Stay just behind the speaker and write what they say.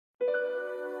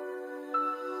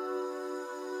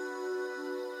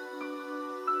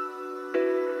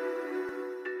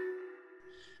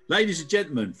Ladies and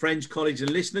gentlemen, friends, colleagues and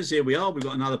listeners, here we are. We've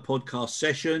got another podcast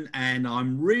session and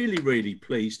I'm really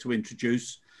pleased to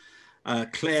introduce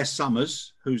Claire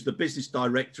Summers, who's the Business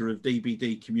Director of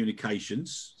dBD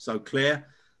Communications. So Claire,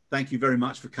 thank you very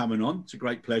much for coming on. It's a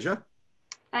great pleasure.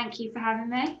 Thank you for having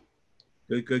me.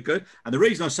 Good. And the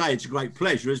reason I say it's a great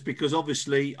pleasure is because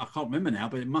obviously, I can't remember now,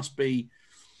 but it must be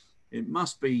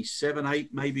 7,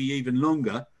 8, maybe even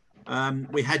longer.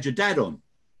 We had your dad on.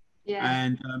 Yeah.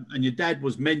 And your dad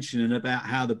was mentioning about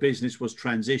how the business was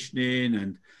transitioning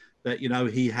and that, you know,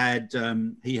 he had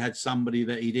somebody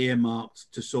that he'd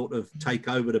earmarked to sort of take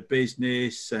over the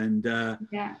business and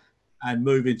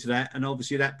move into that. And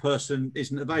obviously that person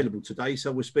isn't available today.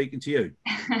 So we're speaking to you.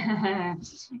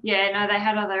 Yeah, no, they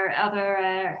had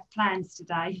other plans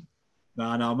today. No,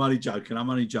 I'm only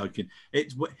joking.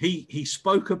 He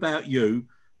spoke about you,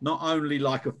 not only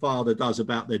like a father does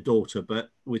about their daughter, but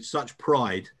with such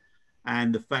pride.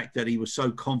 And the fact that he was so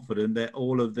confident that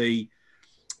all of the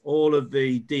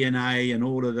DNA and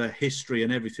all of the history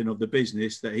and everything of the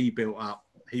business that he built up,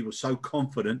 he was so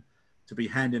confident to be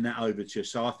handing that over to you.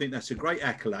 So I think that's a great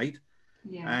accolade.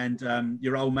 Yeah. And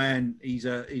your old man, he's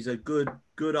a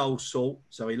good old sort.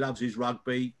 So he loves his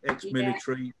rugby,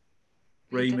 ex-military,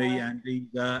 Remy, and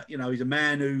he's a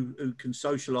man who can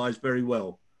socialise very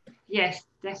well. Yes,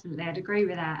 definitely, I'd agree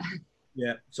with that.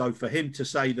 Yeah, so for him to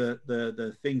say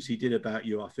the things he did about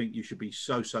you, I think you should be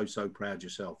so proud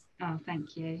yourself. Oh,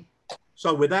 thank you.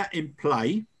 So with that in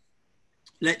play,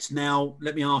 let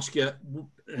me ask you,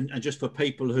 and just for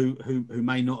people who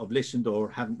may not have listened or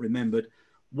haven't remembered,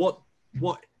 what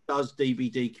does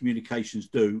dBD Communications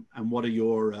do, and what are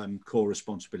your core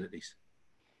responsibilities?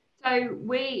 So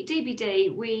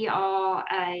dBD, we are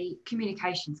a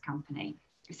communications company,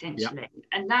 essentially,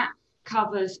 and that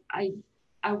covers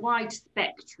a wide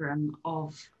spectrum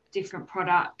of different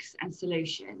products and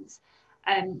solutions.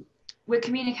 We're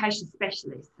communication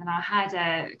specialists, and I had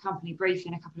a company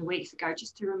briefing a couple of weeks ago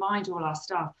just to remind all our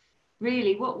staff,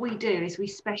 really what we do is we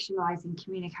specialise in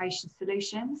communication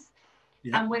solutions.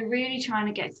 And we're really trying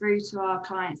to get through to our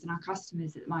clients and our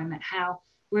customers at the moment how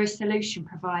we're a solution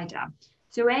provider.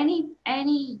 So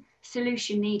any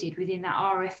solution needed within that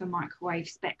RF and microwave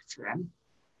spectrum,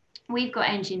 we've got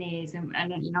engineers, and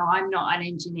you know, I'm not an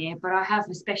engineer, but I have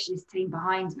a specialist team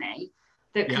behind me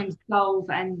that can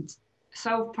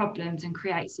solve problems and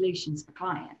create solutions for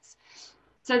clients.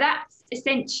 So that's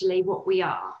essentially what we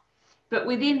are. But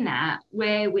within that,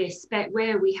 where we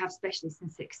have specialists in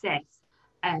success,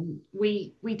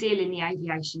 we deal in the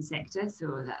aviation sector.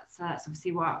 So that's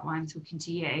obviously why I'm talking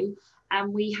to you.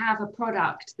 And we have a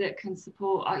product that can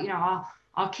support,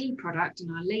 our key product and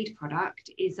our lead product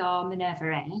is our Minerva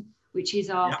Air, which is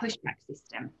our pushback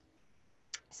system.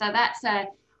 So that's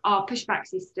our pushback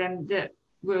system that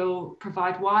will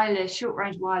provide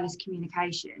short-range wireless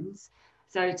communications.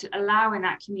 So to allowing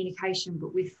that communication,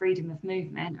 but with freedom of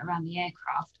movement around the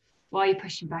aircraft while you're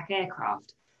pushing back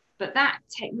aircraft. But that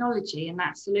technology and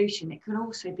that solution, it can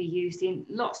also be used in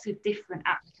lots of different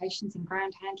applications in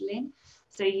ground handling.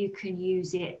 So you can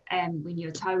use it when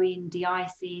you're towing,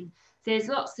 de-icing. There's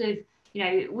lots of,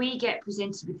 we get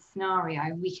presented with a scenario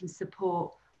and we can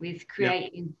support with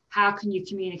creating how can you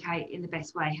communicate in the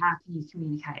best way? How can you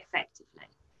communicate effectively?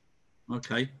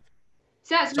 Okay.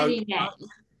 So that's really neat.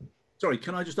 Sorry,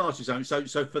 can I just ask you something?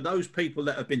 So for those people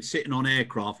that have been sitting on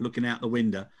aircraft looking out the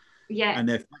window, and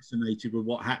they're fascinated with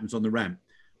what happens on the ramp,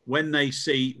 when they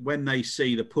see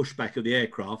the pushback of the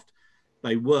aircraft,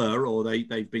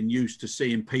 they've been used to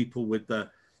seeing people with the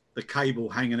cable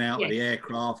hanging out of the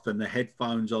aircraft and the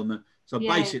headphones on the. So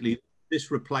basically,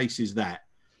 this replaces that.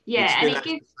 Yeah, and it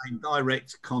gives the same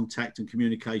direct contact and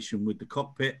communication with the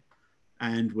cockpit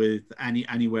and with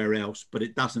anywhere else, but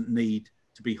it doesn't need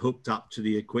to be hooked up to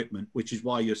the equipment, which is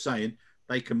why you're saying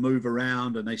they can move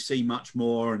around and they see much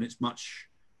more, and it's much.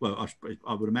 Well,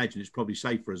 I would imagine it's probably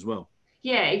safer as well.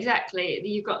 Yeah, exactly.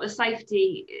 You've got the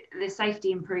safety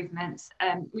improvements,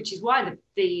 which is why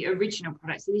the original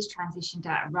product, so this transitioned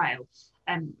out of rail,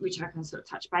 which I can sort of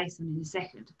touch base on in a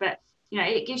second. But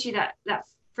it gives you that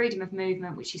freedom of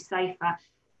movement, which is safer.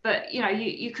 But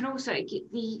you can also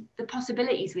get the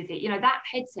possibilities with it. That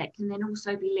headset can then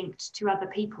also be linked to other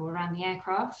people around the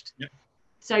aircraft. Yep.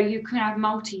 So you can have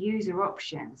multi-user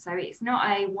options. So it's not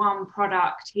a one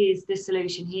product, here's the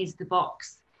solution, here's the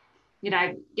box,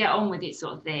 get on with it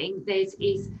sort of thing.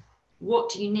 Is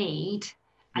what do you need?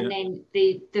 And then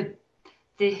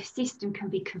the system can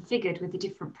be configured with the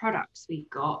different products we've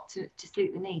got to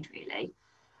suit the need, really.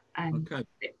 Okay.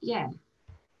 Yeah.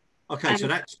 Okay, so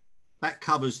that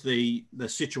covers the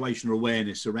situational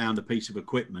awareness around a piece of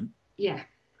equipment. Yeah.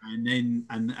 And then,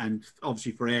 and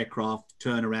obviously for aircraft,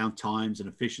 turnaround times and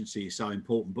efficiency is so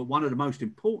important. But one of the most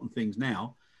important things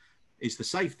now is the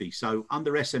safety. So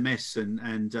under SMS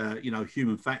and you know,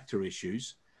 human factor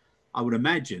issues, I would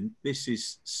imagine this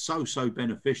is so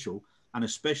beneficial. And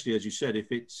especially, as you said,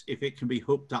 if it can be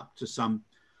hooked up to some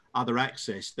other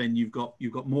access, then you've got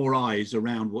more eyes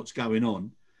around what's going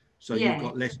on. So you've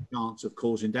got less chance of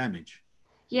causing damage.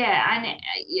 Yeah, and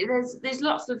there's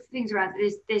lots of things around.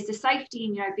 There's the safety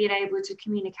in, you know, being able to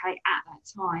communicate at that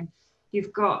time.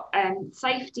 You've got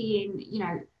safety in, you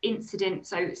know, incident.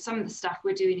 So some of the stuff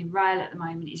we're doing in rail at the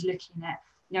moment is looking at,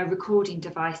 you know, recording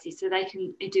devices so they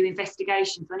can do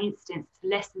investigations on incidents,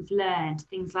 lessons learned,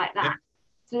 things like that. Yep.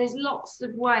 So there's lots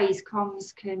of ways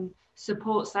comms can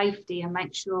support safety and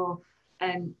make sure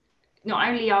not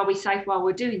only are we safe while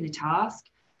we're doing the task,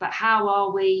 but how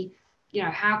are we, you know,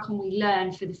 how can we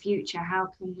learn for the future? How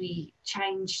can we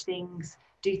change things,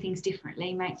 do things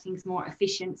differently, make things more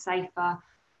efficient, safer,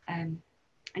 and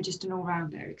just an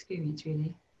all-round better experience,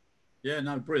 really. Yeah,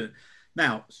 no, brilliant.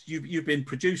 Now, you've been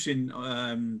producing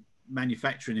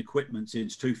manufacturing equipment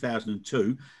since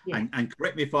 2002, and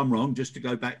correct me if I'm wrong, just to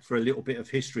go back for a little bit of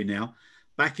history now.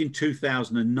 Back in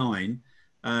 2009,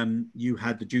 you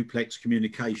had the duplex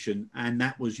communication, and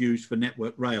that was used for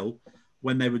Network Rail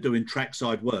when they were doing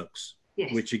trackside works.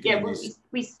 Yes. Which again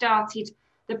we started,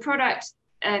 the product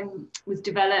was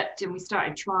developed and we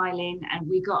started trialing, and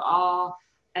we got our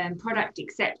product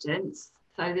acceptance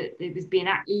so that it was being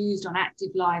used on active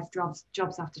live jobs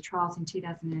after trials in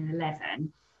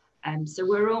 2011. So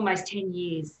we're almost 10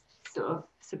 years sort of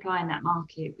supplying that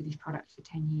market with this product for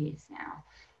 10 years now.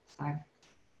 So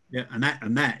yeah,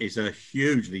 and that is a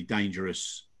hugely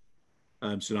dangerous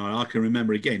scenario. I can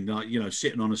remember again, like, you know,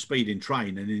 sitting on a speeding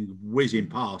train and then whizzing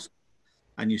past,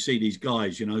 and you see these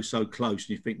guys, you know, so close, and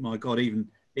you think, my God,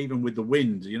 even with the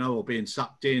wind, you know, or being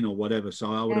sucked in or whatever.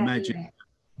 So I would imagine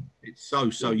it's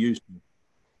so useful.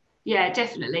 Yeah,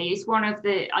 definitely. It's one of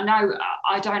the, I know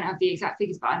I don't have the exact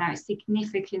figures, but I know it's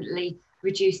significantly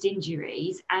reduced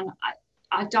injuries. And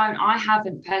I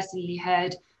haven't personally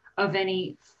heard of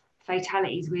any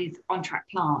fatalities with on-track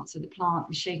plants or the plant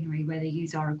machinery where they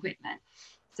use our equipment.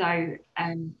 So,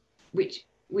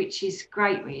 which is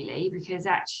great, really, because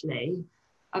actually,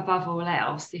 above all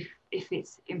else, if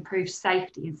it's improved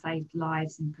safety and saved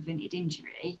lives and prevented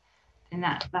injury, then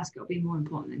that's got to be more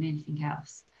important than anything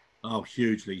else. Oh,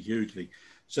 hugely.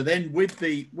 So then, with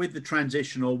the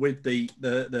transition, or with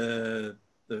the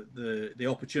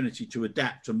opportunity to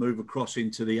adapt and move across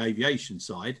into the aviation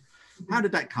side, how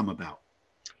did that come about?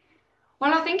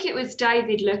 Well, I think it was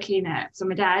David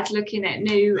my dad looking at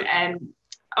new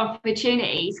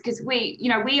opportunities, because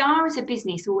we are as a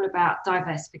business all about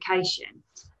diversification.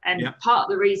 And part of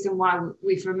the reason why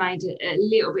we've remained a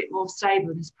little bit more stable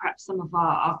than perhaps some of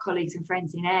our colleagues and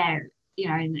friends in air, you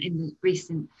know, in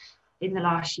the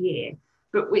last year.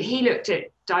 But he looked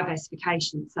at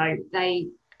diversification. So they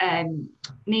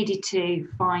needed to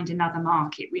find another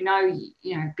market. We know,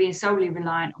 you know, being solely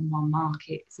reliant on one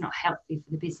market is not healthy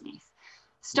for the business.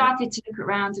 Started to look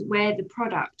around at where the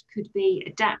product could be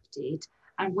adapted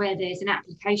and where there's an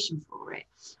application for it.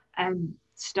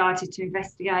 Started to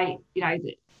investigate, you know,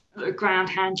 the ground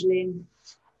handling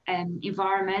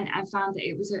environment, and found that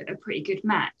it was a pretty good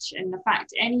match. And the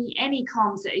fact any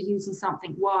comms that are using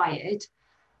something wired,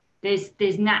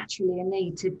 there's naturally a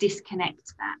need to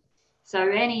disconnect that. So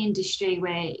any industry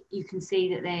where you can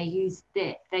see that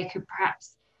they could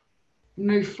perhaps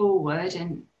move forward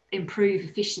and improve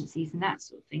efficiencies and that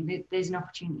sort of thing, there's an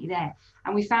opportunity there.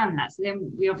 And we found that. So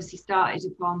then we obviously started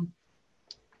upon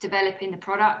developing the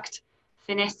product,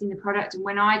 finessing the product. And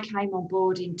when I came on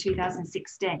board in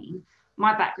 2016,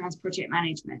 my background's project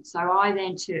management. So I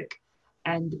then took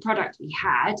the product we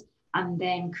had and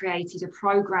then created a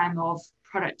program of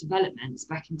product developments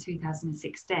back in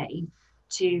 2016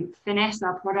 to finesse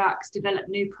our products, develop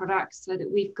new products, so that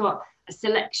we've got a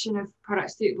selection of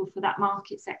products suitable for that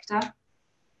market sector.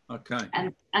 Okay.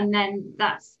 And then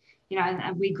that's, you know,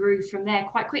 and we grew from there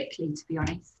quite quickly, to be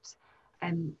honest,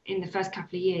 in the first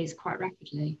couple of years, quite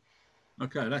rapidly.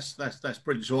 Okay, that's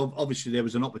brilliant. So obviously there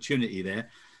was an opportunity there.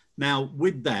 Now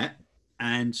with that,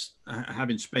 and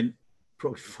having spent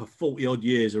probably for 40 odd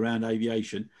years around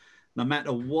aviation, no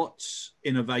matter what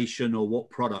innovation or what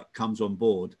product comes on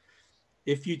board,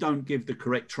 if you don't give the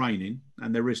correct training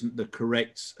and there isn't the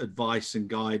correct advice and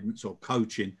guidance or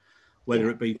coaching, whether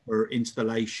it be for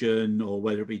installation or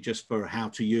whether it be just for how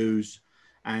to use,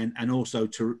 and also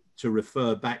to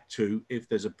refer back to if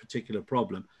there's a particular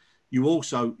problem, you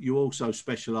also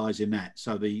specialize in that.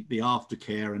 So the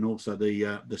aftercare and also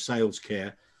the sales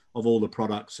care of all the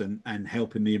products and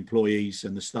helping the employees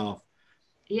and the staff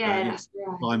that's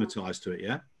right, acclimatise to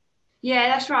it. Yeah,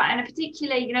 that's right. And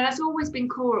particularly, that's always been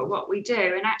core at what we do.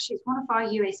 And actually, it's one of our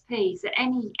USPs that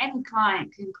any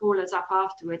client can call us up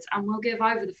afterwards and we'll give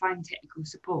over the phone technical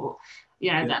support.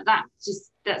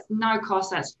 That's no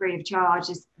cost, that's free of charge.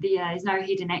 There's no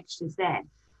hidden extras there.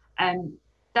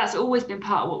 That's always been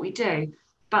part of what we do.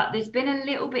 But there's been a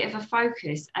little bit of a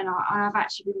focus, and I've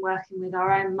actually been working with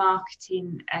our own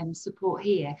marketing support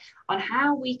here on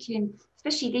how we can,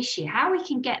 especially this year, how we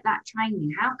can get that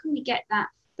training. How can we get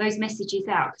those messages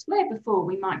out? Because where before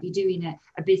we might be doing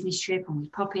a business trip and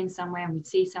we'd pop in somewhere and we'd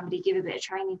see somebody give a bit of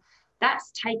training,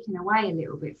 that's taken away a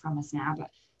little bit from us now.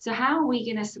 But so how are we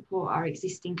going to support our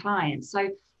existing clients? So,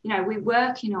 we're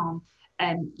working on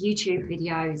YouTube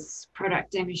videos,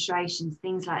 product demonstrations,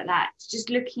 things like that, just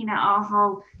looking at our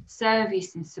whole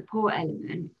service and support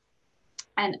element.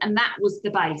 And that was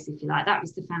the base, if you like, that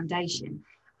was the foundation.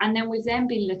 And then we've then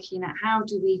been looking at how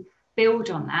do we build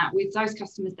on that with those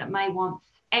customers that may want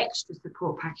extra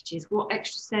support packages. What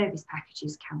extra service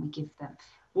packages can we give them?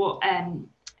 What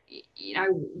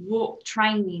what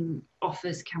training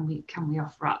offers can we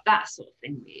offer up? That sort of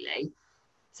thing, really.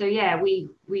 So yeah,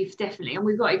 we've definitely, and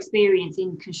we've got experience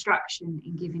in construction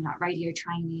in giving like radio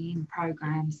training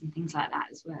programs and things like that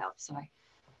as well. So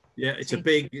yeah, it's a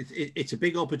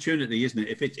big opportunity, isn't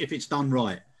it? If it's done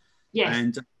right. Yes.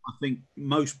 And I think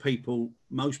most people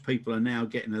are now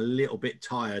getting a little bit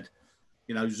tired.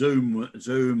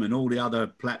 Zoom and all the other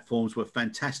platforms were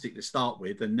fantastic to start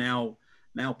with, and now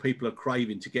people are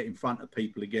craving to get in front of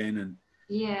people again and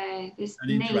there's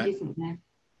need, isn't there?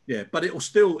 Yeah, but it'll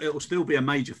still be a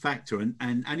major factor,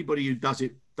 and anybody who does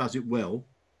it well,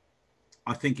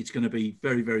 I think it's going to be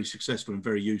very, very successful and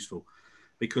very useful,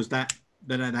 because that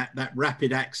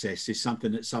rapid access is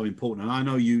something that's so important. And I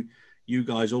know you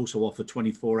guys also offer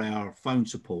 24-hour phone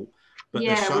support, but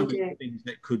there's so many things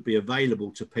that could be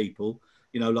available to people,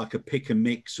 like a pick and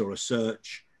mix or a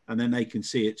search, and then they can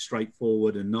see it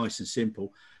straightforward and nice and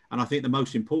simple. And I think the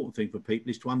most important thing for people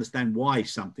is to understand why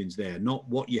something's there, not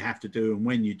what you have to do and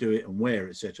when you do it and where,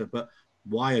 etc., but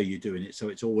why are you doing it, so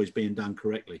it's always being done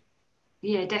correctly.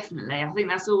 Yeah, definitely. I think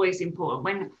that's always important.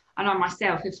 When I know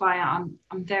myself, if I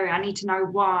need to know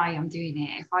why I'm doing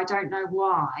it. If I don't know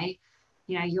why,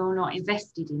 you're not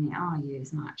invested in it, are you,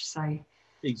 as much? So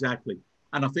exactly.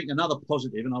 And I think another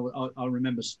positive, and I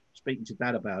remember speaking to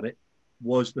Dad about it,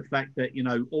 was the fact that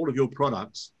all of your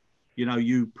products,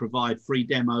 you provide free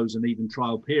demos and even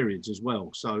trial periods as well.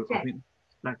 So I think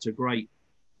that's a great,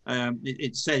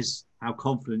 it says how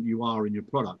confident you are in your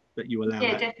product that you allow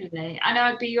that. Definitely. And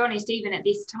I'd be honest, even at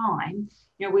this time,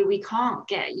 we can't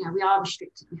get, we are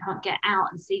restricted. We can't get out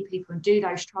and see people and do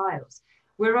those trials.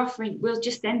 We'll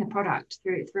just send the product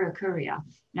through a courier.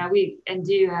 We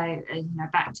do a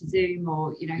back to Zoom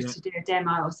or, to do a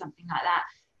demo or something like that.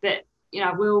 But,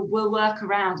 we'll work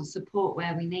around and support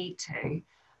where we need to.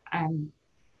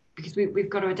 Because we've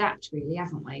got to adapt, really,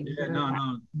 haven't we?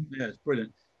 Yeah, it's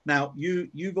brilliant. Now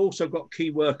you've also got key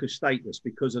worker status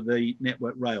because of the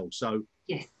Network Rail, so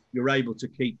yes, you're able to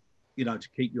keep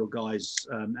your guys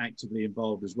actively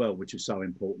involved as well, which is so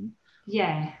important.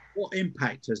 Yeah. What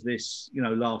impact has this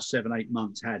last 7-8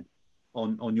 months had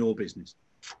on your business?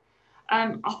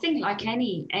 I think like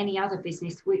any other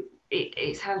business,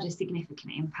 it's had a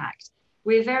significant impact.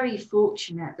 We're very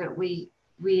fortunate that we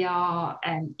are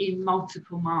in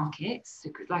multiple markets.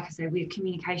 Like I said, we're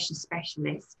communication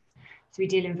specialists, so we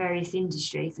deal in various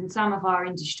industries, and some of our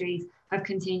industries have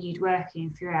continued working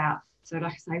throughout. So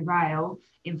like I say, rail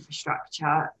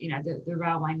infrastructure, the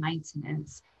railway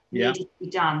maintenance needed to be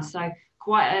done. So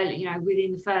quite early,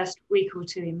 within the first week or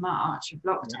two in March of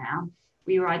lockdown,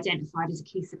 we were identified as a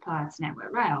key supplier to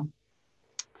Network Rail.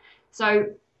 So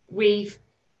we've,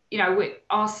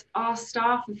 our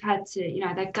staff have had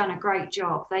to, they've done a great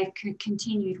job. They've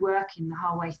continued working the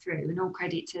whole way through, and all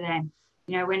credit to them.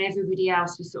 When everybody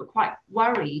else was sort of quite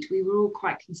worried, we were all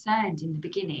quite concerned in the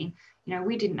beginning.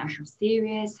 We didn't know how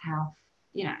serious, how,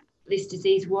 this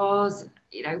disease was.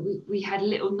 We had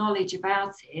little knowledge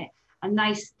about it, and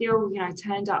they still,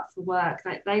 turned up for work.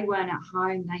 They weren't at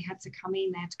home. They had to come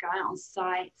in. They had to go out on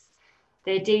sites.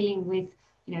 They're dealing with,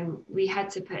 we had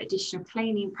to put additional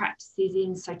cleaning practices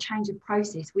in, so change of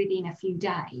process within a few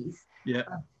days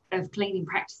of cleaning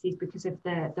practices because of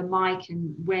the mic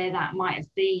and where that might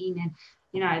have been,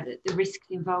 and the risks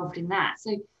involved in that.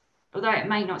 So although it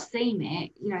may not seem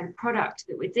it, the product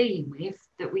that we're dealing with,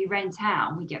 that we rent out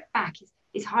and we get back,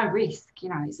 is high risk.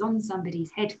 It's on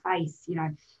somebody's head, face,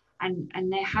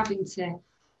 and they're having to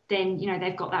then,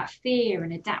 they've got that fear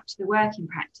and adapt to the working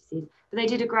practices. But they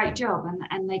did a great job,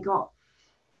 and they got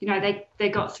you know, they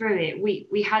got through it.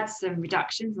 We had some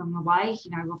reductions on the way.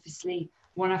 You know, obviously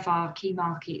one of our key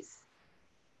markets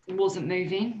wasn't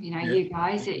moving. You know, you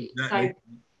guys. Exactly.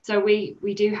 So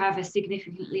we do have a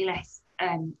significantly less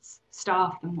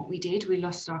staff than what we did. We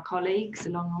lost our colleagues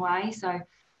along the way. So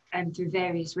through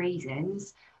various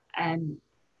reasons, and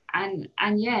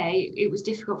yeah, it was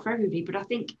difficult for everybody. But I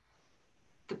think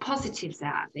the positives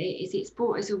out of it is it's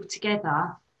brought us all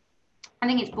together. I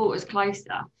think it's brought us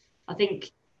closer. I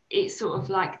think it's sort of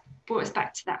like brought us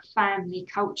back to that family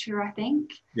culture, I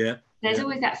think. Yeah. There's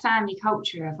always that family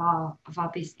culture of our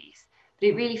business, but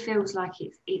it really feels like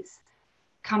it's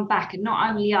come back, and not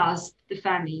only us, the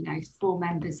family, you know, 4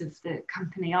 members of the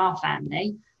company, our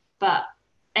family, but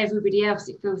everybody else,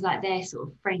 it feels like they're sort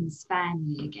of friends,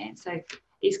 family again. So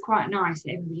it's quite nice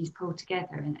that everybody's pulled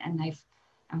together and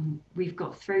we've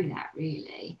got through that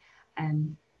really.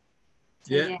 No,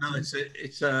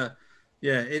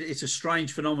 it's a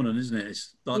strange phenomenon, isn't it?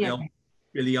 It's like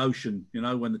the ocean, you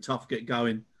know, when the tough get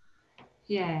going.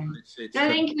 Yeah, I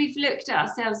think we've looked at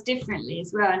ourselves differently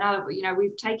as well. And you know,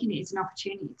 we've taken it as an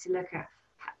opportunity to look at,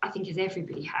 I think as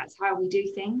everybody has, how we do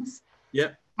things.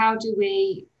 Yeah. How do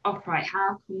we operate?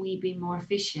 How can we be more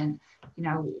efficient? You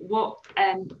know, what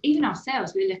even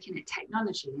ourselves, we're looking at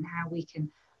technology and how we can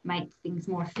make things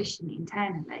more efficient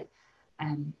internally.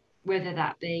 Whether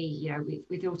that be, you know,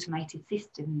 with automated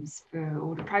systems for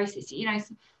all the processes, you know,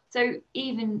 so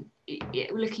even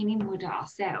looking inward at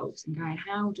ourselves and going,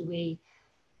 how do we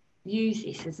use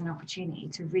this as an opportunity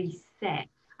to reset?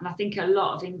 And I think a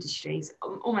lot of industries,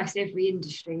 almost every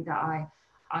industry that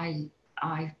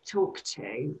I talk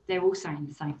to, they're all saying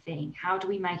the same thing. How do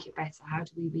we make it better? How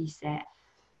do we reset?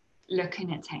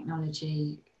 Looking at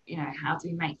technology, you know, how do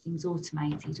we make things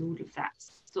automated? All of that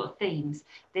sort of things.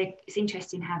 It's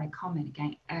interesting how they're common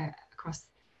again across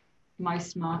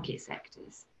most market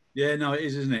sectors. Yeah, no, it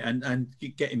is, isn't it? And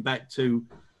getting back to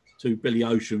Billy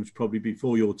Ocean's probably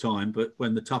before your time, but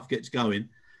when the tough gets going,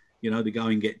 you know, the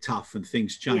going get tough and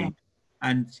things change. Yeah.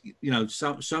 And, you know,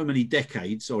 so many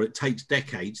decades, or it takes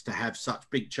decades to have such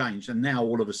big change. And now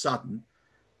all of a sudden,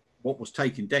 what was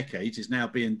taking decades is now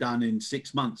being done in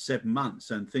 6 months, 7 months,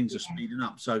 and things are speeding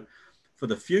up. So for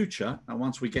the future, and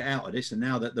once we get out of this, and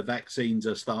now that the vaccines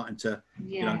are starting to,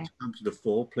 you know, to come to the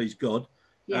fore, please God,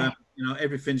 you know,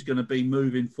 everything's going to be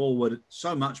moving forward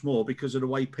so much more because of the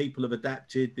way people have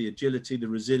adapted, the agility, the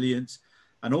resilience,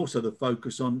 and also the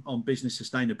focus on business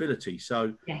sustainability.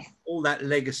 So all that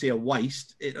legacy of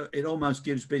waste, it almost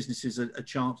gives businesses a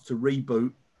chance to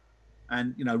reboot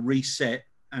and, you know, reset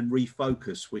and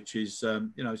refocus, which is,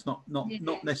 you know, it's not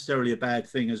necessarily a bad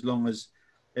thing as long as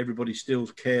everybody still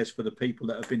cares for the people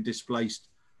that have been displaced,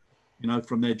 you know,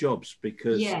 from their jobs,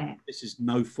 because this is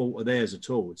no fault of theirs at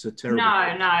all. It's a terrible.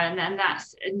 And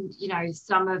that's, and you know,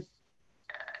 some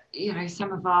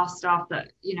of our staff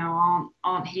that, you know,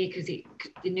 aren't here because the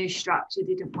new structure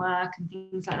didn't work and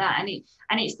things like that,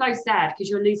 and it's so sad because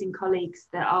you're losing colleagues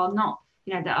that are not,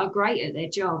 you know, that are great at their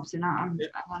jobs, and I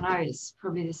know it's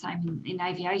probably the same in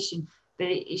aviation, but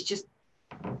it's just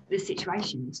the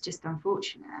situation. It's just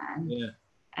unfortunate. And,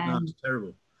 no, it's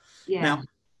terrible. Yeah. Now,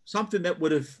 something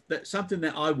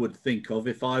that I would think of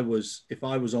if I was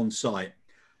on site.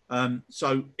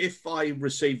 So if I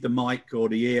received the mic or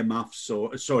the ear muffs,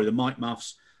 the mic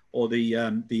muffs or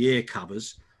the ear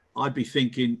covers, I'd be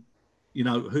thinking, you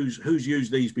know, who's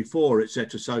used these before,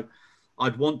 etc. So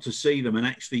I'd want to see them and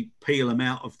actually peel them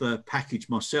out of the package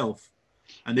myself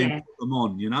and then put them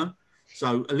on, you know.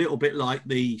 So a little bit like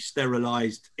the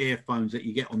sterilized earphones that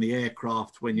you get on the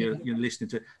aircraft when you're listening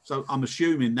to. So I'm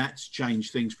assuming that's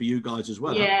changed things for you guys as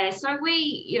well. Yeah. So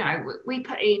we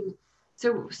put in.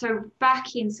 So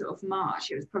back in sort of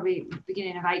March, it was probably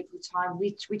beginning of April time.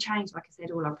 We changed, like I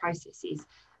said, all our processes,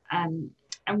 and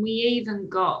we even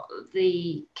got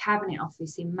the Cabinet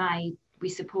Office in May. We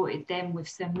supported them with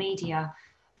some media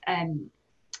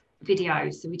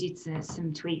videos. So we did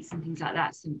some tweets and things like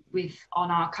that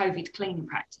on our COVID cleaning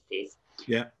practices.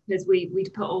 Yeah. Because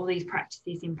we'd put all these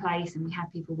practices in place and we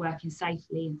had people working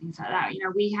safely and things like that. You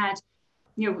know, we had,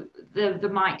 you know, the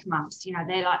mic muffs, you know,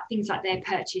 they're like things like they're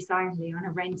purchase only on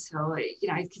a rental, you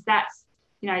know, because that's,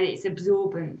 you know, it's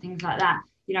absorbent, things like that.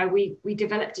 You know, we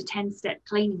developed a 10-step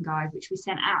cleaning guide, which we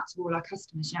sent out to all our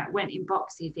customers. You know, it went in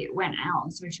boxes, it went out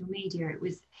on social media, it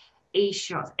was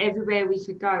e-shots, everywhere we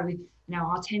could go with, you know,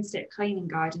 our 10-step cleaning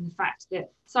guide, and the fact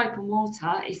that soap and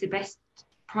water is the best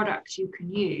product you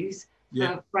can use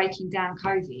for breaking down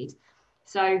COVID.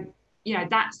 So, you know,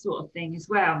 that sort of thing as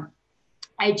well.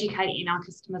 Educating our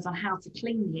customers on how to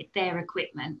clean their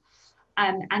equipment.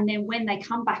 And then when they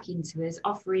come back into us,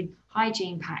 offering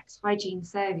hygiene packs, hygiene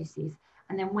services,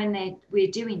 And then when we're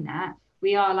doing that,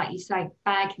 we are, like you say,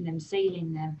 bagging them,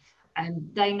 sealing them. And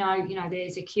they know, you know,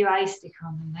 there's a QA sticker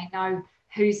on them. They know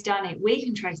who's done it. We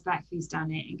can trace back who's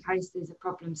done it in case there's a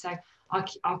problem. So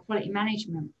our quality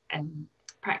management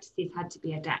practices had to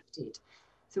be adapted.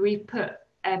 So we've put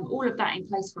all of that in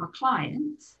place for our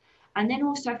clients, and then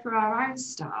also for our own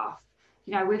staff.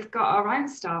 You know, we've got our own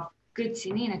staff goods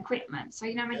in equipment. So,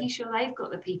 you know, making sure they've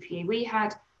got the PPE. We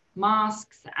had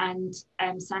masks and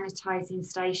sanitizing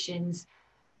stations.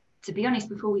 To be honest,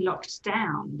 before we locked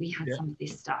down, we had some of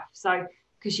this stuff. So,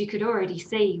 because you could already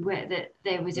see that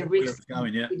there was a risk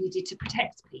we needed to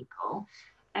protect people.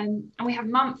 And we have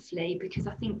monthly, because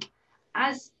I think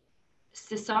as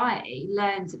society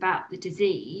learns about the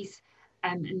disease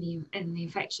and the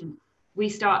infection, we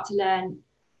start to learn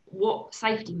what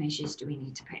safety measures do we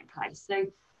need to put in place. So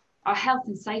our health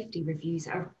and safety reviews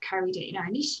are carried out, you know,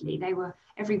 initially they were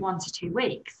every 1 to 2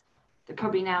 weeks. They're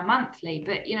probably now monthly,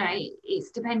 but you know,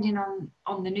 it's depending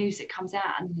on the news that comes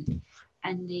out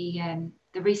and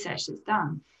the research that's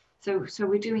done. So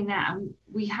we're doing that, and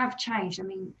we have changed. I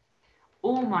mean,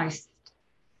 almost,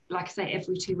 like I say,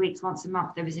 every 2 weeks, once a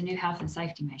month, there was a new health and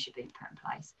safety measure being put in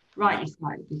place. Rightly so,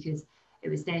 because it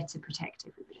was there to protect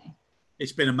everybody.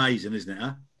 It's been amazing, isn't it?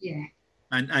 Huh? Yeah.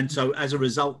 And so as a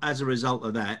result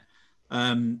of that,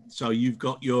 so you've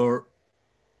got your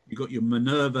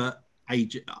Minerva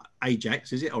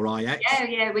Ajax, is it, or Ajax?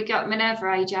 Yeah, we got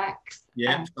Minerva Ajax.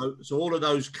 Yeah. So all of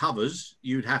those covers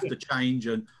you'd have to change,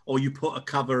 or you put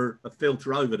a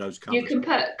filter over those covers. You can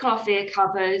put cloth ear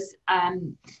covers,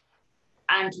 and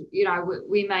you know,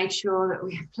 we made sure that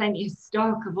we have plenty of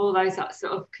stock of all those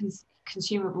sort of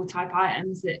consumable type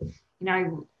items that, you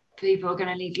know, people are going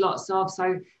to need lots of.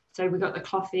 So we got the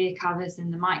cloth ear covers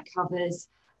and the mic covers.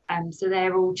 So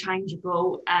they're all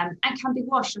changeable and can be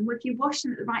washed. And if you wash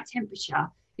them at the right temperature,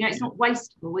 you know, it's not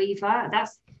wasteful either.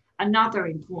 That's another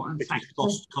important factor.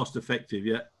 Cost effective,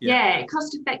 yeah,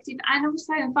 cost effective, and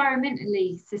also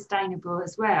environmentally sustainable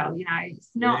as well. You know,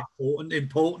 it's not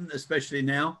important, especially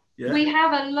now. Yeah. We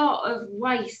have a lot of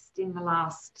waste in the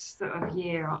last sort of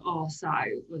year or so,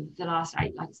 the last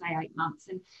 8 months,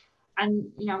 and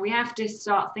you know, we have to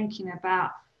start thinking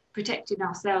about protecting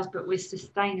ourselves, but with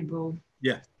sustainable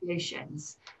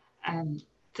solutions.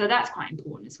 So that's quite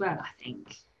important as well, I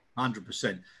think.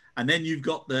 100%. And then you've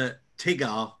got the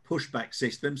Tigar pushback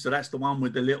system. So that's the one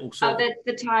with the little sort of...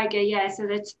 the Tiger, yeah. So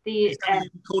that's the... you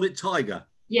called it Tiger?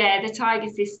 Yeah, the Tiger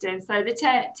system. So the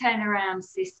turnaround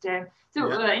system. So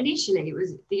initially it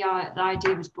was the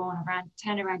idea was born around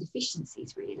turnaround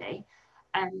efficiencies, really.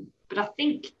 But I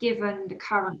think given the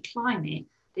current climate,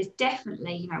 there's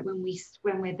definitely, you know,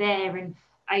 when we're there and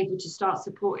able to start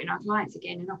supporting our clients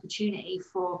again, an opportunity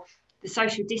for the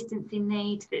social distancing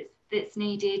need that's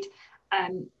needed.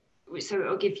 So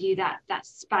it'll give you that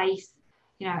space,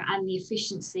 you know, and the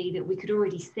efficiency that we could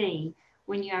already see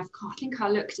when you have. I think I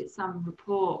looked at some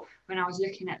report when I was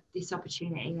looking at this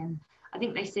opportunity, and I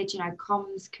think they said, you know,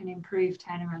 comms can improve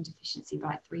turnaround efficiency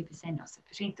by 3% or so,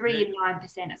 between 3 and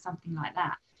 9% or something like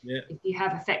that. Yeah. If you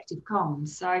have effective comms,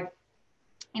 so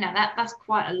you know, that's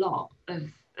quite a lot of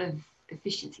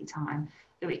efficiency time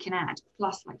that we can add.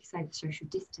 Plus, like you say, the social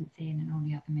distancing and all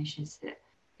the other measures that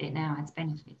it now adds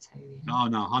benefit to. Really. Oh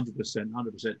no,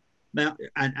 100%. Now,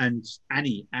 and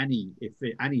any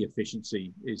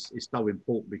efficiency is so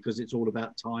important because it's all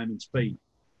about time and speed.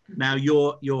 Now,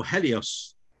 your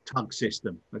Helios tug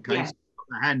system, okay, so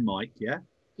the hand mic,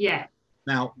 yeah.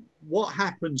 Now, what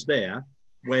happens there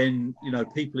when, you know,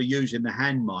 people are using the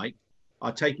hand mic? I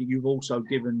take it you've also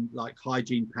given like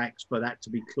hygiene packs for that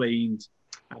to be cleaned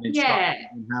and instructions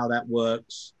on how that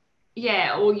works.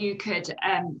 Yeah, or you could,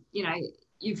 you know,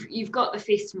 you've got the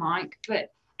fist mic,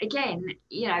 but again,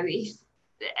 you know,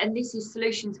 and this is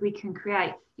solutions we can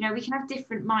create. You know, we can have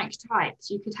different mic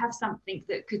types. You could have something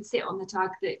that could sit on the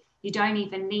tug that you don't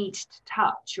even need to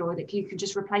touch, or that you could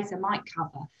just replace a mic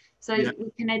cover. So we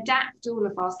can adapt all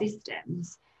of our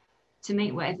systems to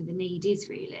meet whatever the need is,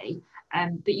 really.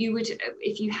 But you would,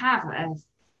 if you have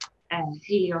a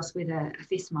Helios with a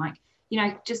fist mic, you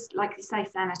know, just like you say,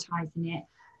 sanitizing it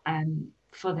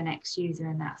for the next user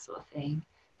and that sort of thing.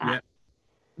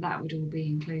 That would all be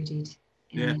included.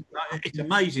 It's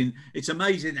amazing. It's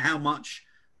amazing how much,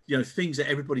 you know, things that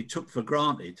everybody took for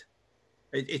granted.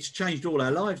 It's changed all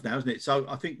our lives now, isn't it? So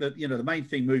I think that, you know, the main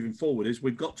thing moving forward is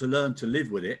we've got to learn to live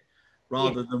with it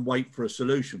rather than wait for a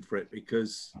solution for it,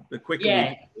 because the quicker we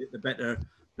do it,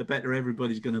 the better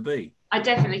everybody's going to be. I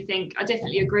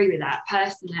definitely agree with that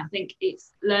personally. I think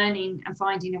it's learning and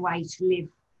finding a way to live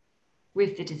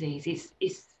with the disease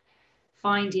is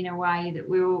finding a way that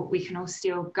we can all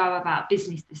still go about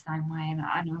business the same way and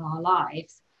our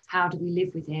lives. How do we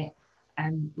live with it,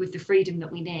 with the freedom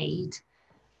that we need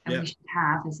and we should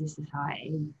have as a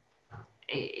society?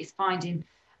 It's finding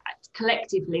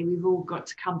collectively we've all got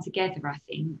to come together, I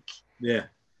think. Yeah.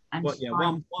 And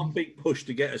one big push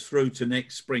to get us through to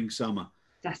next spring, summer.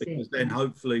 Because then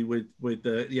hopefully with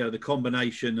the the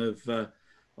combination of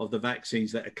the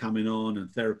vaccines that are coming on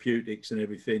and therapeutics and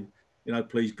everything,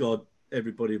 please God,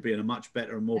 everybody will be in a much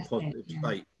better and more positive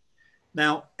state.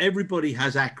 Now, everybody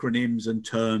has acronyms and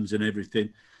terms and everything.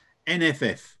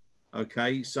 NFF,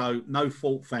 okay, so no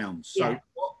fault found. So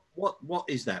what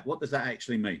is that? What does that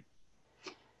actually mean?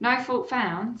 No fault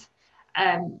found.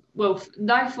 Well,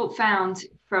 no fault found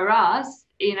for us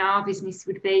in our business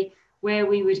would be where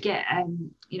we would get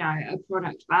a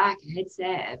product back, a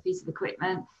headset, a piece of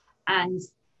equipment, and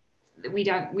we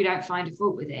don't find a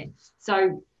fault with it.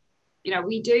 So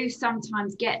we do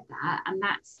sometimes get that, and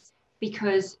that's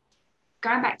because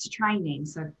going back to training,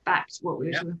 so back to what we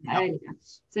were talking about earlier.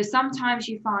 So sometimes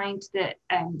you find that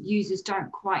users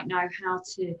don't quite know how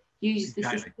to use the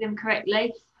system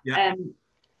correctly. That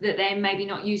they're maybe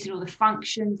not using all the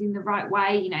functions in the right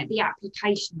way, the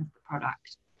application of the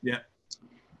product. Yeah.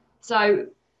 So,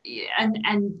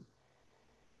 and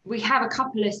we have a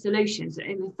couple of solutions.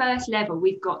 In the first level,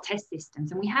 we've got test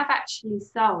systems, and we have actually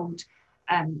sold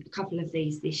a couple of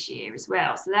these this year as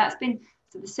well. So that's been,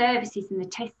 so the services and the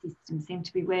test systems seem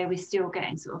to be where we're still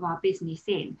getting sort of our business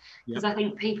in. Because I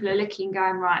think people are looking,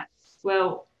 going, right,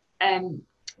 well,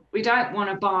 we don't want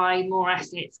to buy more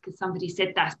assets because somebody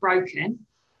said that's broken.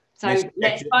 So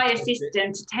let's buy a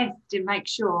system to test and make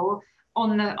sure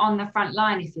on the front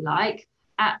line, if you like,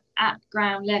 at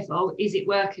ground level, is it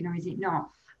working or is it not?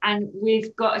 And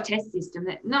we've got a test system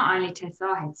that not only tests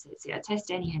our headsets, it'll test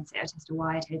any headset, it'll test a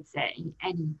wired headset,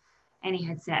 any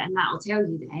headset, and that will tell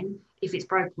you then if it's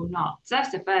broke or not. So that's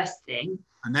the first thing.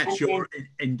 And that's your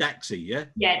Indaxi, yeah?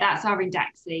 Yeah, that's our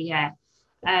Indaxi, yeah.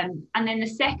 And then the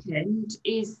second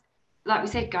is, like we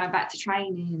said, going back to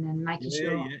training and making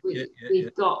sure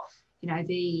we've got,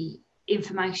 the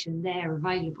information there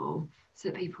available so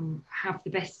that people have the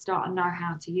best start and know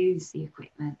how to use the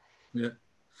equipment. Yeah.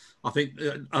 I think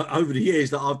over the years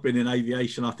that I've been in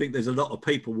aviation, I think there's a lot of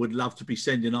people would love to be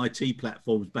sending IT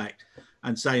platforms back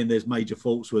and saying there's major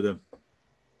faults with them.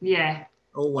 Yeah.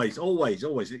 Always.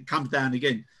 It comes down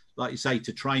again, like you say,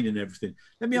 to training and everything.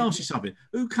 Let me ask you something.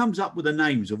 Who comes up with the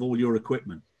names of all your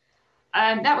equipment?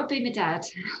 That would be my dad.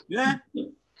 Yeah.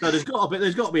 So there's got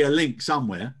to be a link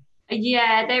somewhere.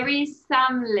 Yeah, there is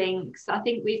some links. I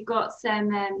think we've got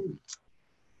some,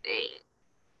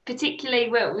 particularly,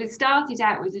 well, we started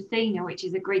out with Athena, which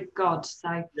is a Greek god.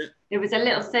 So there was a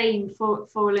little theme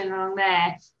falling along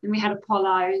there. Then we had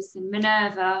Apollos and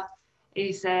Minerva.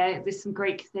 There's some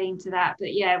Greek theme to that.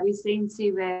 But yeah, we seem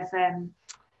to have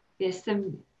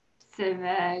some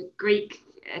Greek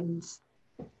and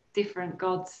different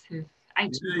gods of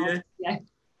ancient gods.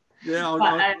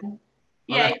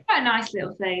 It's quite a nice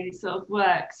little thing. It sort of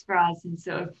works for us, and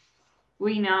sort of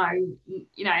we know,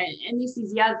 and this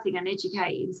is the other thing, and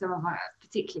educating some of our,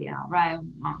 particularly our rail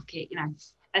market,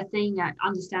 Athena,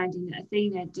 understanding that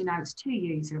Athena denotes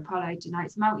 2-user, Apollo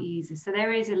denotes multi-user. So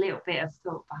there is a little bit of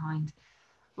thought behind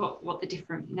what the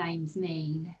different names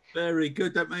mean. Very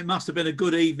good. That must have been a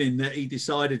good evening that he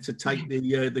decided to take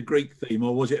the Greek theme,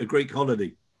 or was it a Greek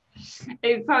holiday?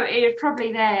 It was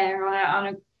probably there on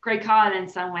a Greek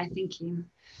island somewhere, thinking.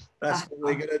 That's what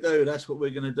we're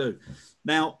going to do.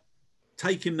 Now,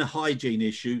 taking the hygiene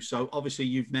issue, so obviously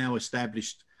you've now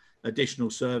established additional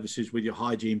services with your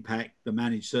hygiene pack, the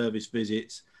managed service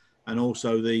visits, and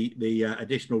also the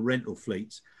additional rental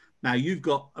fleets. Now, you've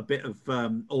got a bit of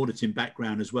auditing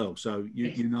background as well, so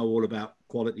you know all about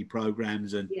quality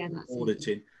programs and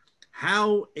auditing.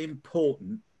 How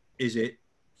important is it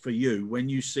for you when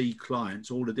you see clients,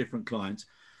 all the different clients,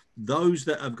 those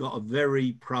that have got a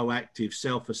very proactive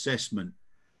self-assessment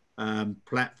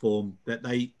platform that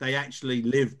they actually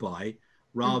live by,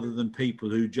 rather than people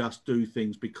who just do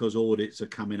things because audits are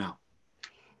coming up?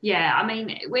 Yeah, I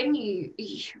mean, when you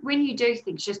do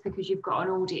things just because you've got an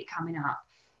audit coming up,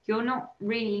 you're not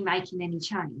really making any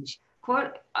change.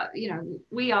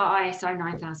 We are ISO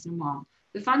 9001.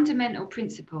 The fundamental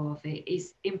principle of it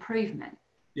is improvement.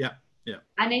 Yeah.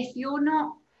 And if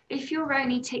you're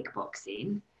only tick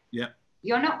boxing,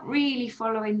 you're not really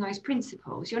following those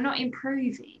principles. You're not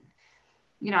improving.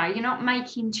 You're not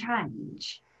making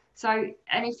change. So,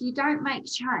 and if you don't make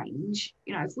change,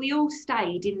 if we all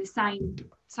stayed in the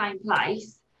same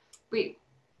place,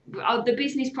 the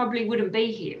business probably wouldn't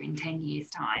be here in 10 years'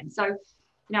 time. So,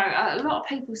 a lot of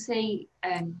people see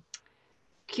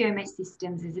QMS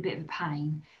systems is a bit of a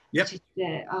pain. Yep. Just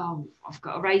I've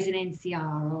got to raise an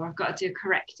NCR, or I've got to do a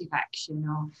corrective action,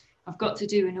 or I've got to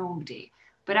do an audit.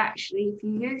 But actually, if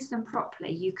you use them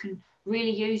properly, you can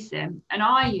really use them. And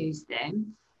I use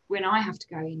them when I have to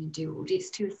go in and do audits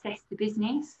to assess the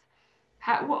business.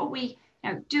 What are we,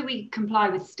 do we comply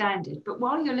with standard? But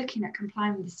while you're looking at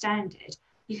complying with the standard,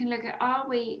 you can look at, are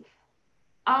we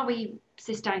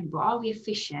sustainable? Are we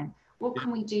efficient? What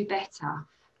can we do better?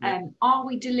 Yeah. Are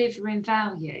we delivering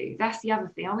value? That's the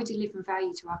other thing. Are we delivering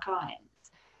value to our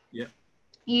clients? Yeah.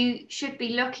 You should be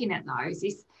looking at those.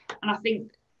 And I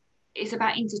think it's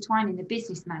about intertwining the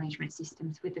business management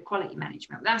systems with the quality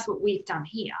management. That's what we've done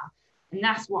here. And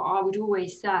that's what I would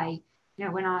always say,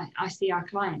 when I see our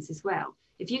clients as well.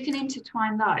 If you can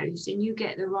intertwine those and you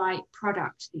get the right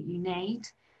product that you need,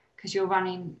 because you're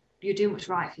doing what's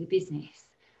right for the business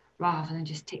rather than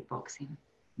just tick boxing.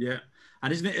 Yeah.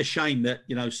 And isn't it a shame that,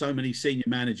 so many senior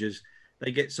managers,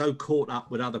 they get so caught up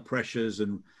with other pressures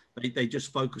and they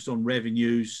just focus on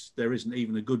revenues. There isn't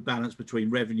even a good balance between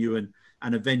revenue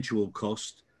and eventual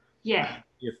cost. Yeah.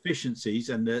 The efficiencies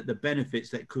and the benefits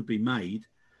that could be made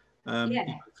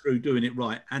through doing it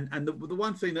right. And the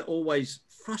one thing that always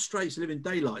frustrates the living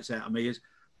daylights out of me is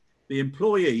the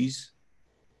employees,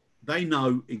 they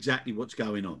know exactly what's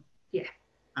going on. Yeah.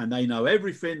 And they know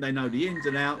everything. They know the ins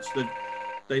and outs.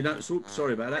 They know.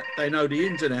 Sorry about that. They know the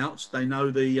ins and outs. They know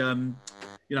the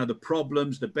the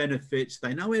problems, the benefits.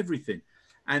 They know everything.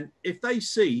 And if they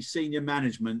see senior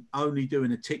management only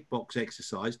doing a tick box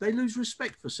exercise, they lose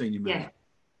respect for senior management.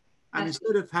 And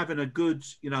instead of having a good,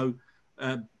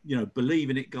 believe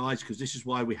in it, guys, because this is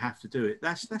why we have to do it.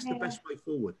 That's the best way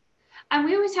forward. And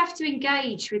we always have to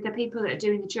engage with the people that are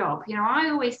doing the job. I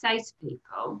always say to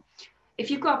people, if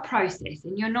you've got a process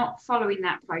and you're not following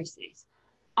that process,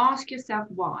 ask yourself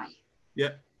why. Yeah.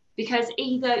 Because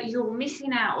either you're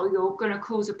missing out or you're going to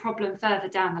cause a problem further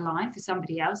down the line for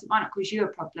somebody else. It might not cause you a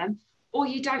problem, or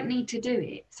you don't need to do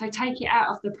it. So take it out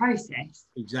of the process.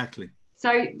 Exactly. So,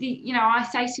 I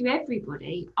say to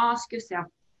everybody, ask yourself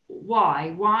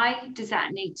why. Why does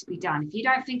that need to be done? If you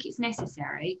don't think it's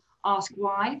necessary, ask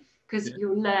why, because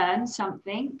you'll learn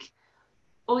something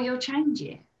or you'll change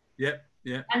it. Yeah.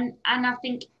 Yeah. And I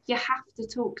think you have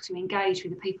to engage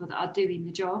with the people that are doing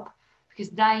the job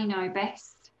because they know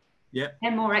best. Yeah.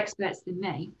 They're more experts than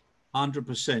me.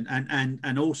 100%.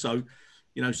 And also,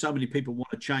 so many people want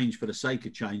to change for the sake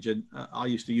of change. And I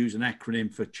used to use an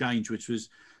acronym for change, which was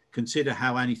consider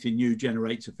how anything new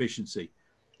generates efficiency.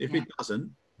 If it doesn't,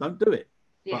 don't do it.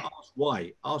 But ask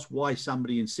why. Ask why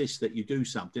somebody insists that you do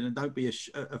something, and don't be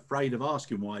afraid of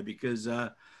asking why, because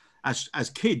as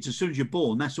kids, as soon as you're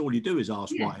born, that's all you do is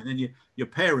ask why, and then your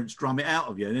parents drum it out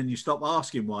of you, and then you stop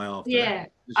asking why after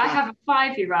that. I have a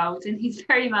 5-year-old, and he's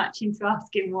very much into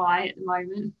asking why at the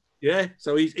moment. Yeah,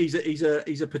 so he's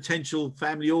a potential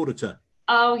family auditor.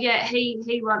 Oh yeah, he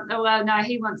wants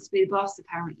to be the boss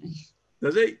apparently.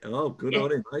 Does he? Oh, good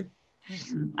on him, eh?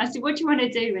 I said, what do you want to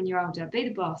do when you're older? Be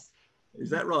the boss. Is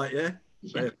that right? Yeah.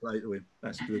 Fair play to him.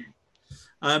 That's good.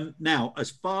 Now,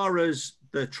 as far as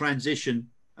the transition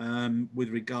with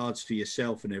regards to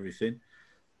yourself and everything,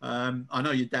 I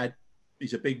know your dad,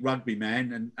 he's a big rugby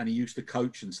man and he used to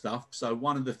coach and stuff. So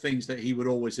one of the things that he would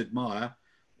always admire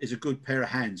is a good pair of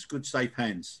hands, good, safe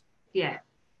hands. Yeah.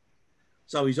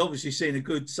 So he's obviously seen a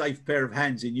good, safe pair of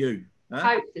hands in you.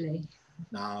 Huh? Hopefully.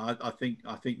 No, I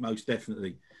think most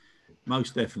definitely.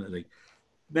 Most definitely.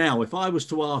 Now, if I was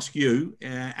to ask you,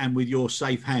 and with your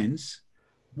safe hands,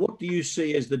 what do you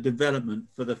see as the development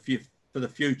for the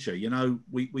future?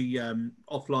 We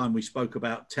offline we spoke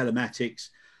about telematics,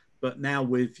 but now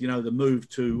with the move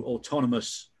to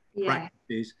autonomous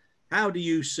practices, what do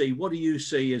you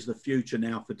see as the future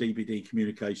now for dBD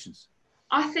communications?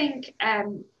 I think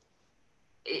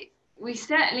we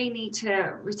certainly need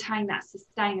to retain that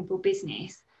sustainable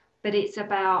business, but it's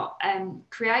about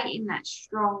creating that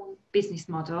strong business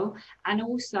model and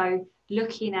also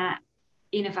looking at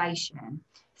innovation.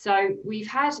 So we've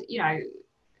had,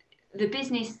 the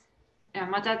business,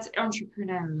 my dad's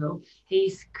entrepreneurial.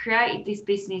 He's created this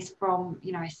business from,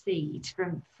 a seed,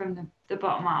 from the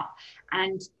bottom up.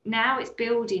 And now it's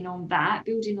building on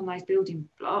those building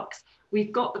blocks.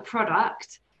 We've got the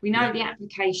product, we know the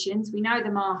applications, we know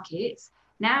the markets.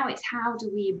 Now it's how do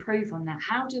we improve on that?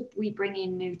 How do we bring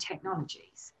in new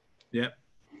technologies? Yeah.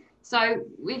 So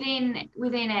within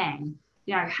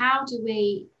air, how do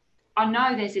we? I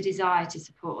know there's a desire to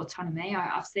support autonomy.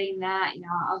 I've seen that.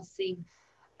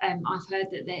 I've heard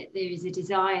that there is a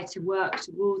desire to work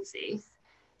towards this.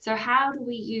 So how do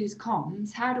we use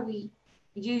comms? How do we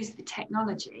use the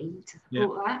technology to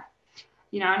support that?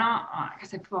 you know, and like I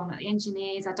said before, I'm not the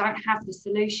engineers, I don't have the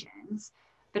solutions,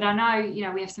 but I know, you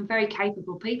know, we have some very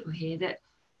capable people here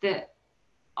that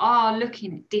are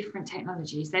looking at different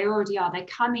technologies. They already are. They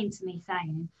come into me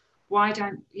saying, why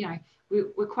don't, you know,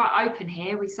 we're quite open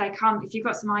here. We say, come, if you've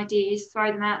got some ideas,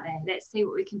 throw them out there. Let's see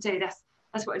what we can do.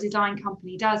 That's what a design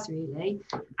company does, really.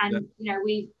 And, you know,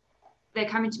 they're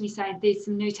coming to me saying, there's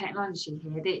some new technology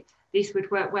here, that this would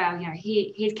work well, you know,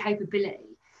 here's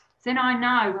capability. So then I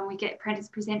know when we get apprentices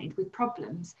presented with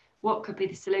problems, what could be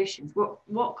the solutions?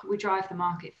 What could we drive the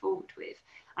market forward with?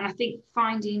 And I think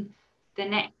finding the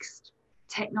next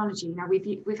technology, you know,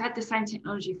 we've had the same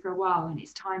technology for a while, and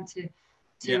it's time to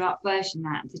upversion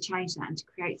that and to change that and to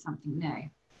create something new.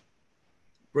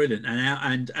 Brilliant.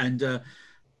 And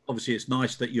obviously it's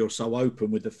nice that you're so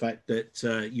open with the fact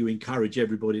that you encourage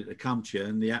everybody to come to you,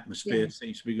 and the atmosphere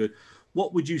seems to be good.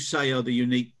 What would you say are the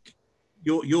unique,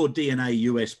 your DNA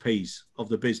USPs of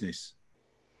the business?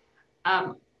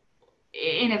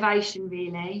 Innovation,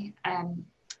 really,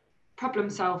 problem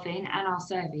solving, and our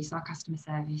service, our customer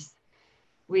service.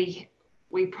 We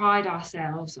pride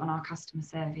ourselves on our customer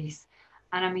service.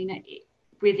 And I mean,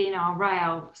 within our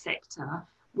rail sector,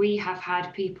 we have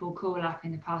had people call up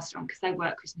in the past on, because they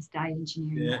work Christmas Day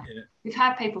engineering. We've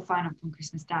had people phone up on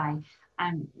Christmas Day,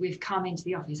 and we've come into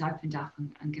the office, opened up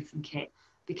and give them kit,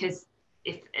 because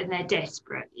and they're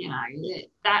desperate, you know,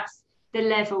 that's the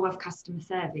level of customer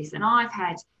service. And I've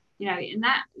had, you know, and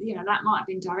that, you know, that might have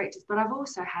been directors, but I've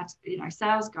also had, you know,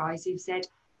 sales guys who've said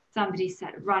somebody's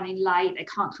running late, they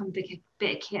can't come pick a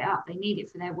bit of kit up, they need it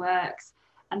for their works.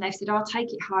 And they've said, I'll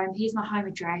take it home, here's my home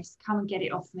address, come and get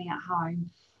it off me at home.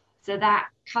 So that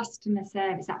customer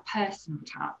service, that personal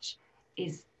touch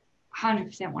is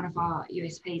 100% one of our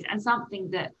USPs, and something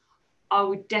that I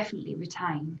would definitely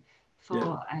retain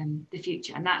for the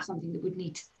future. And that's something that would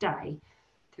need to stay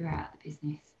throughout the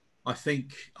business. I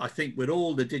think with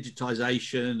all the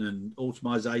digitization and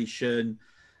automation,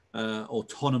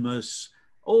 autonomous,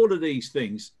 all of these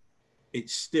things,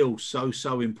 it's still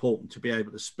so important to be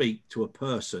able to speak to a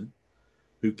person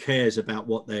who cares about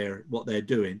what they're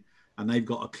doing, and they've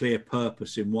got a clear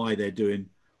purpose in why they're doing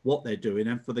what they're doing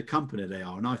and for the company they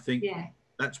are. And I think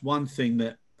that's one thing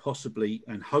that possibly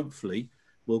and hopefully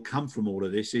will come from all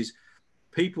of this, is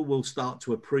people will start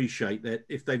to appreciate that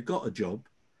if they've got a job,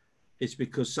 it's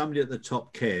because somebody at the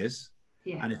top cares.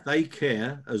 And if they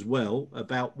care as well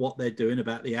about what they're doing,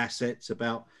 about the assets,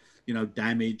 about, you know,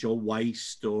 damage or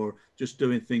waste or just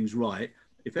doing things right,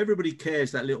 if everybody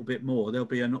cares that little bit more, there'll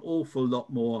be an awful lot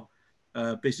more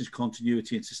business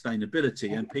continuity and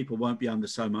sustainability, and people won't be under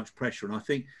so much pressure. And I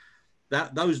think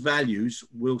that those values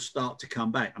will start to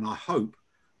come back. And I hope,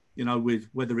 you know, with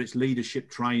whether it's leadership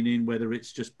training, whether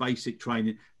it's just basic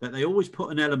training, that they always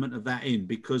put an element of that in,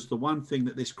 because the one thing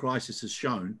that this crisis has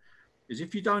shown is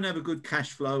if you don't have a good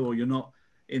cash flow or you're not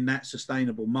in that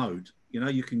sustainable mode, you know,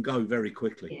 you can go very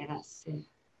quickly. Yeah, that's it.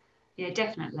 Yeah,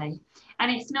 definitely. And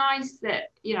it's nice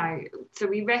that, you know, so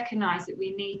we recognise that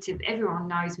we need to, everyone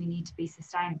knows we need to be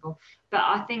sustainable. But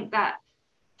I think that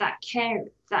care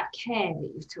that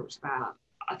you've talked about,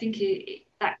 I think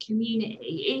that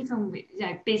community, even with, you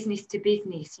know, business to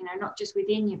business, you know, not just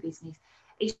within your business,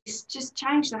 it's just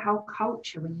changed the whole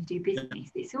culture when you do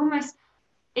business. It's almost,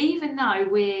 even though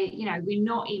we're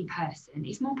not in person,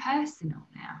 it's more personal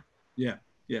now. Yeah.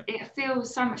 It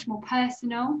feels so much more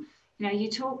personal. You know, you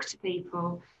talk to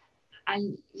people,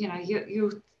 and you know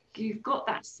you've got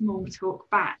that small talk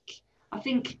back. I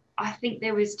think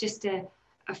there was just a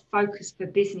focus for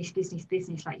business,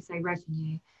 like you say,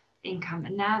 revenue, income,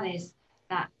 and now there's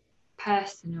that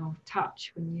personal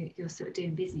touch when you're sort of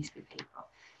doing business with people.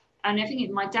 And I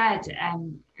think my dad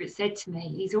said to me,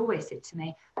 he's always said to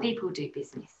me, people do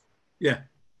business. Yeah.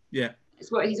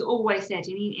 It's what he's always said,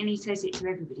 and he says it to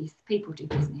everybody. People do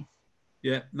business.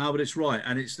 Yeah, no, but it's right,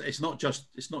 and it's not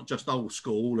just old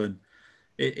school, and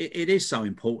it is so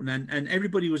important. And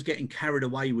everybody was getting carried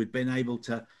away with being able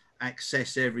to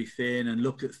access everything and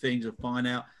look at things and find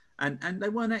out, and they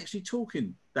weren't actually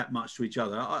talking that much to each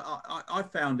other. I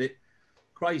found it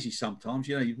crazy sometimes.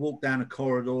 You know, you walk down a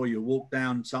corridor, you walk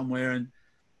down somewhere, and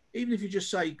even if you just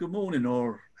say good morning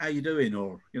or how you doing,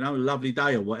 or, you know, a lovely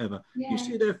day or whatever, you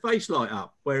see their face light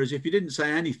up. Whereas if you didn't say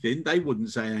anything, they wouldn't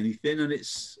say anything. And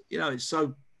it's, you know, it's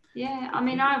so. Yeah, I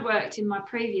mean, I worked in my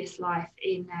previous life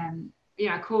in, you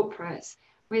know, corporates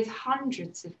with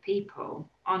hundreds of people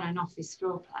on an office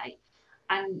floor plate,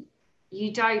 and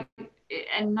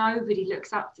nobody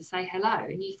looks up to say hello,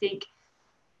 and you think,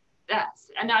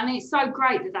 and it's so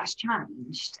great that that's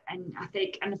changed. And I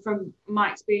think, and from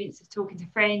my experience of talking to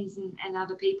friends and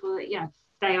other people, you know,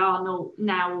 they are not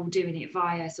now all doing it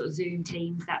via sort of Zoom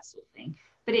Teams, that sort of thing.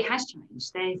 But it has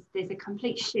changed. There's a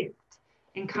complete shift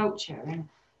in culture, and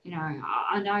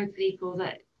I know people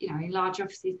that in large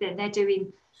offices they're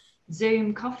doing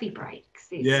Zoom coffee breaks.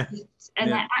 They're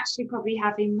actually probably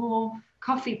having more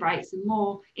coffee breaks and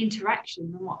more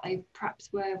interaction than what they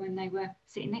perhaps were when they were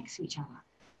sitting next to each other.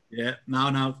 Yeah,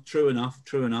 no, true enough.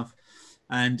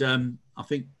 And I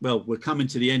think, well, we're coming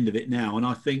to the end of it now, and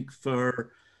I think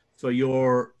for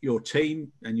your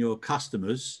team and your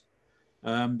customers,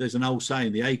 there's an old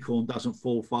saying: the acorn doesn't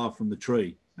fall far from the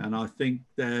tree. And I think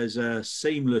there's a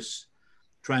seamless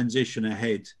transition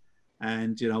ahead,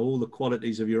 and all the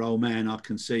qualities of your old man I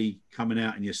can see coming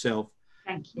out in yourself.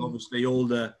 Thank you. Obviously, all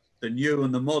the new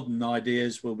and the modern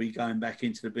ideas will be going back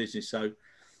into the business. So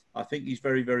I think he's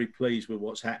very, very pleased with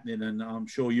what's happening, and I'm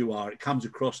sure you are. It comes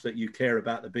across that you care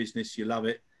about the business, you love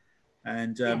it,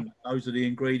 and those are the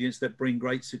ingredients that bring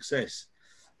great success.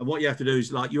 And what you have to do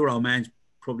is, like, your old man's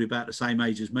probably about the same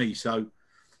age as me, so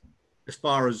as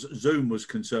far as Zoom was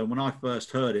concerned, when I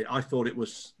first heard it, I thought it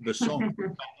was the song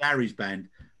from Larry's band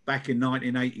back in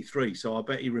 1983. So I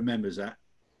bet he remembers that.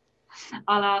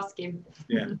 I'll ask him.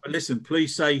 Yeah, but listen,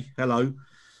 please say hello.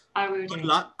 I will. Good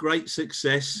luck, great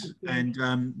success,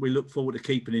 and we look forward to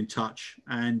keeping in touch.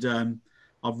 And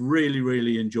I've really,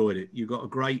 really enjoyed it. You've got a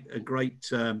great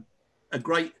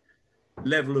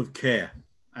level of care,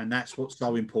 and that's what's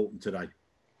so important today.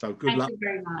 So good luck. Thank you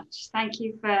very much. Thank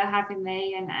you for having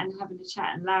me and having a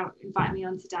chat and inviting me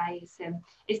on today.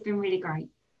 It's been really great.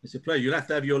 It's a pleasure. You'll have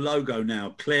to have your logo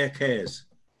now, Claire Cares.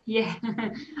 Yeah,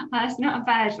 that's not a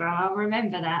bad one. I'll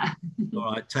remember that.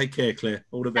 All right. Take care, Claire.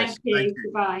 All the best. Thank you.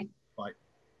 Goodbye.